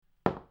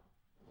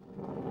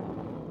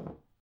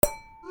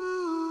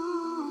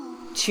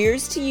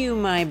Cheers to you,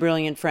 my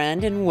brilliant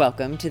friend, and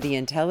welcome to the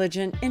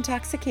Intelligent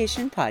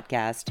Intoxication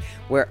Podcast,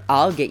 where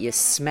I'll get you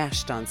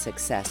smashed on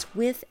success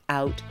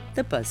without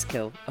the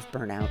buzzkill of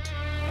burnout.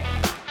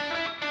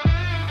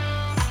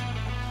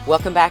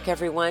 Welcome back,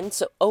 everyone.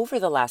 So over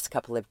the last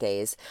couple of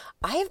days,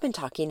 I have been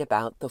talking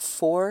about the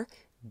 4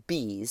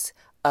 B's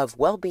of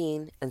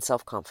well-being and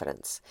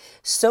self-confidence.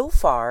 So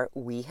far,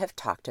 we have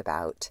talked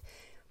about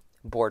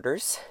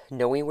borders,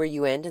 knowing where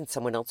you end and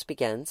someone else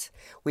begins.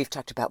 We've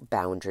talked about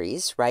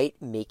boundaries, right?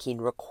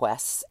 Making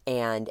requests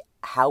and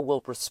how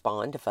we'll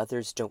respond if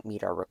others don't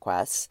meet our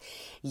requests.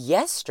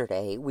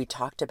 Yesterday, we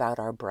talked about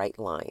our bright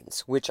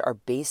lines, which are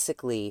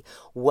basically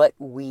what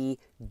we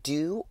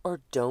do or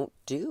don't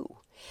do.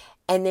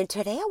 And then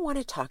today, I want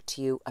to talk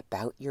to you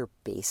about your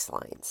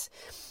baselines.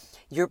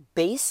 Your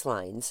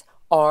baselines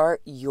are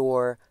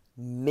your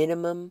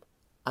minimum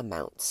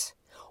amounts.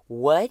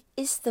 What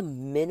is the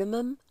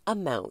minimum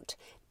amount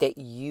that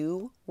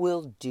you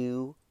will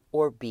do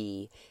or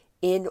be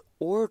in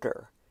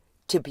order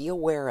to be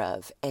aware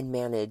of and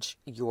manage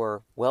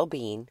your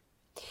well-being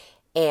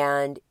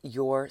and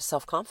your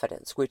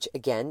self-confidence, which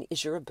again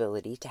is your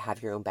ability to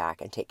have your own back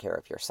and take care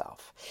of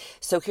yourself.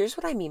 So here's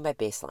what I mean by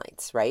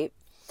baselines, right?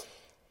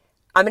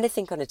 I'm going to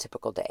think on a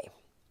typical day.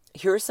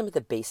 Here are some of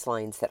the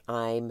baselines that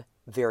I'm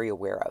very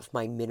aware of,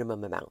 my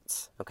minimum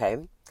amounts, okay?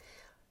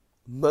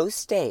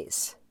 Most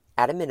days,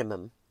 at a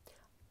minimum,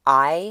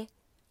 I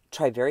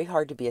try very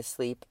hard to be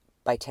asleep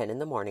by 10 in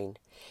the morning,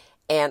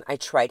 and I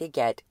try to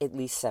get at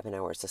least 7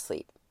 hours of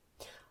sleep.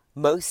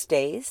 Most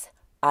days,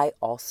 I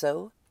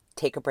also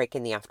take a break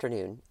in the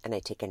afternoon and I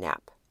take a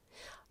nap.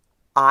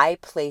 I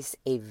place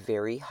a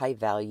very high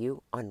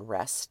value on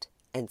rest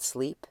and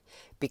sleep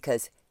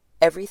because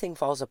everything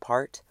falls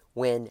apart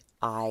when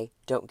I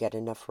don't get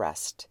enough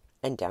rest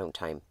and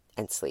downtime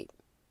and sleep.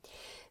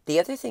 The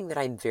other thing that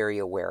I'm very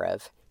aware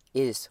of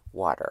is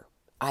water.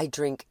 I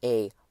drink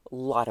a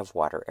lot of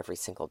water every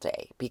single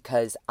day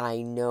because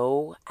I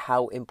know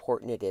how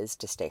important it is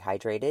to stay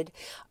hydrated.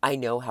 I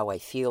know how I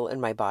feel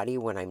in my body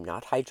when I'm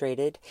not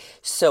hydrated.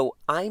 So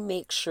I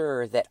make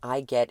sure that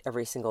I get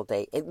every single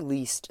day at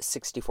least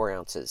 64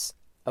 ounces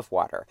of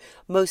water.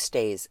 Most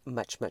days,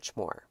 much, much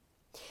more.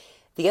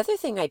 The other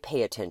thing I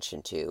pay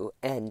attention to,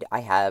 and I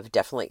have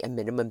definitely a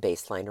minimum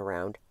baseline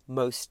around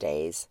most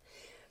days,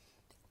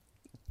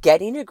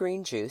 getting a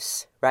green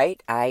juice,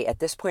 right? At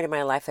this point in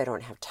my life, I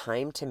don't have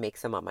time to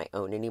make them on my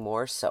own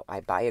anymore, so I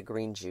buy a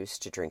green juice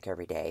to drink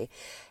every day.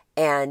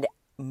 And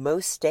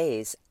most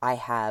days, I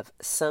have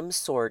some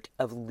sort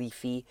of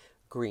leafy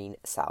green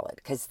salad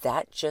because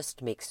that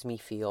just makes me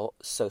feel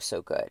so,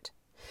 so good.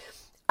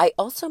 I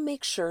also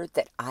make sure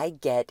that I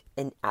get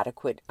an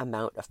adequate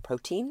amount of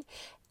protein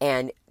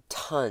and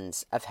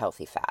tons of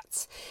healthy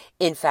fats.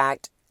 In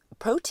fact,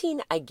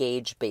 protein I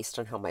gauge based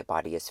on how my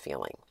body is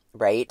feeling,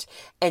 right?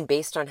 And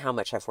based on how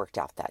much I've worked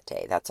out that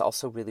day. That's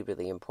also really,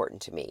 really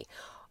important to me.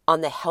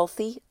 On the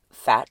healthy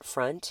fat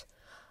front,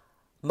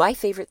 my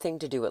favorite thing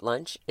to do at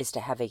lunch is to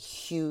have a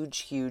huge,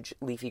 huge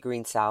leafy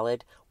green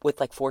salad with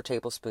like 4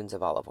 tablespoons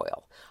of olive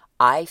oil.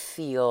 I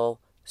feel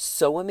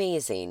so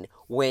amazing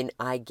when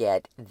I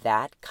get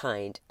that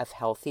kind of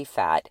healthy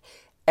fat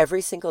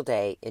every single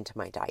day into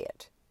my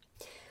diet.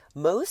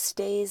 Most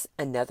days,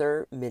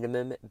 another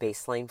minimum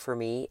baseline for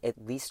me,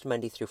 at least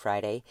Monday through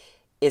Friday,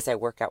 is I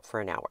work out for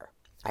an hour.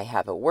 I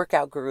have a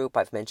workout group.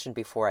 I've mentioned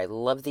before, I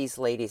love these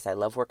ladies. I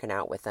love working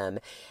out with them.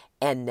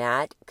 And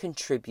that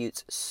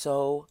contributes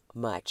so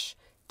much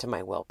to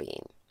my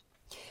well-being.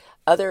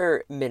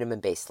 Other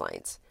minimum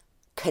baselines,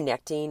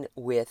 connecting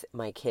with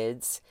my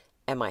kids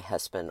and my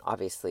husband,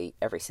 obviously,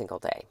 every single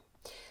day.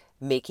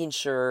 Making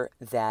sure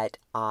that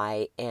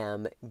I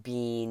am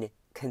being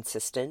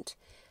consistent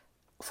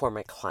for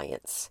my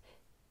clients,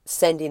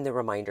 sending the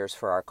reminders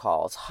for our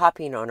calls,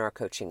 hopping on our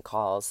coaching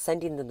calls,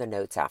 sending them the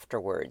notes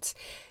afterwards,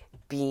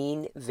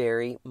 being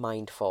very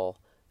mindful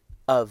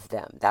of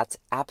them. That's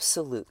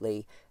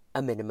absolutely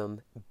a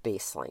minimum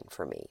baseline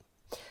for me.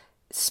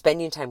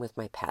 Spending time with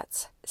my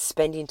pets,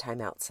 spending time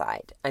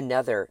outside,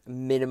 another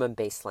minimum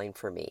baseline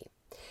for me.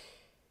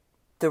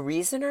 The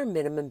reason our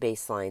minimum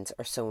baselines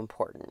are so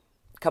important,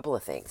 a couple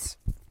of things,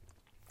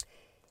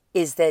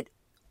 is that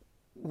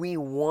we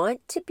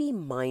want to be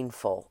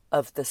mindful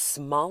of the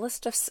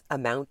smallest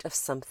amount of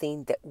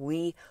something that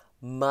we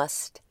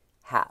must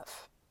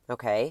have,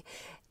 okay?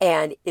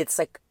 And it's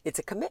a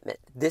commitment.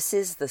 This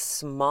is the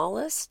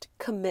smallest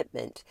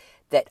commitment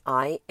that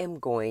I am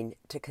going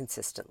to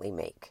consistently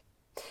make.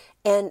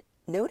 And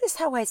notice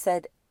how I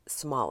said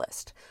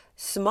smallest.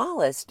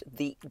 Smallest,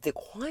 the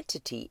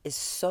quantity is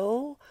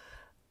so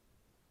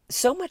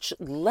much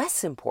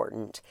less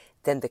important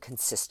than the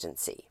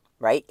consistency.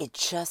 Right? It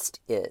just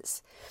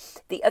is.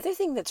 The other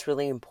thing that's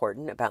really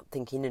important about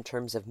thinking in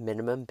terms of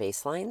minimum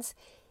baselines,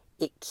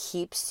 it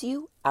keeps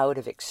you out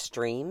of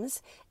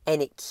extremes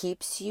and it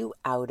keeps you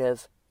out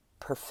of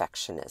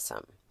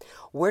perfectionism.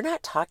 We're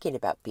not talking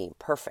about being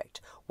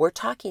perfect. We're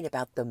talking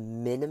about the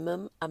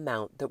minimum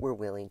amount that we're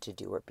willing to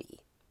do or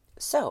be.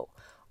 So,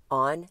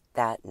 on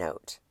that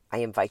note, I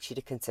invite you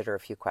to consider a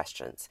few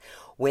questions.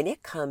 When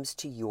it comes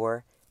to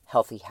your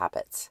healthy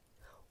habits,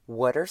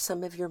 what are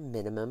some of your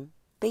minimum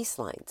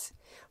baselines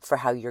for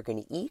how you're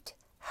going to eat,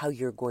 how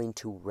you're going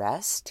to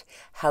rest,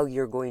 how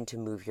you're going to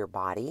move your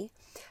body,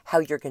 how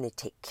you're going to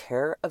take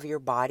care of your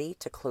body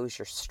to close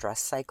your stress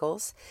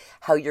cycles,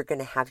 how you're going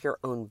to have your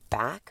own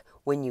back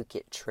when you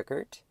get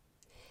triggered?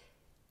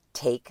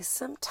 Take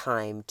some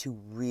time to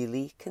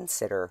really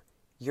consider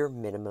your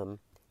minimum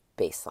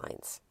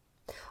baselines.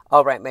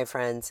 All right, my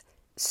friends,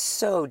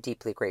 so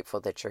deeply grateful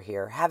that you're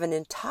here. Have an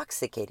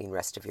intoxicating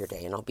rest of your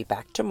day, and I'll be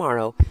back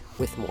tomorrow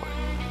with more.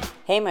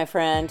 Hey, my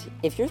friend,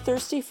 if you're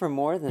thirsty for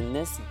more than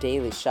this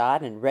daily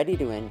shot and ready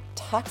to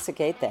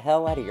intoxicate the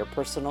hell out of your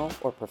personal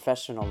or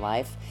professional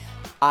life,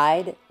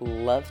 I'd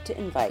love to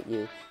invite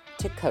you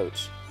to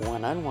coach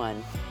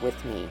one-on-one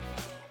with me.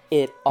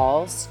 It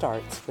all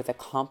starts with a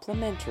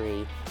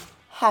complimentary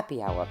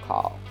happy hour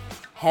call.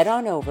 Head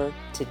on over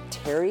to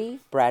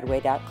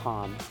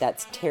terrybradway.com.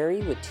 That's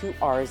Terry with 2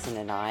 R's and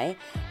an I.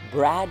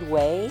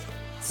 Bradway,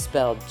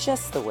 spelled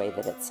just the way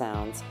that it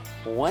sounds.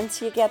 Once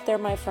you get there,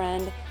 my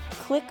friend,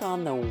 click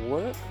on the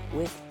Work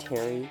with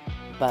Terry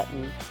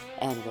button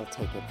and we'll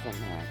take it from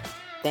there.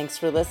 Thanks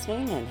for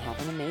listening and have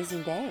an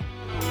amazing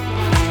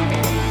day.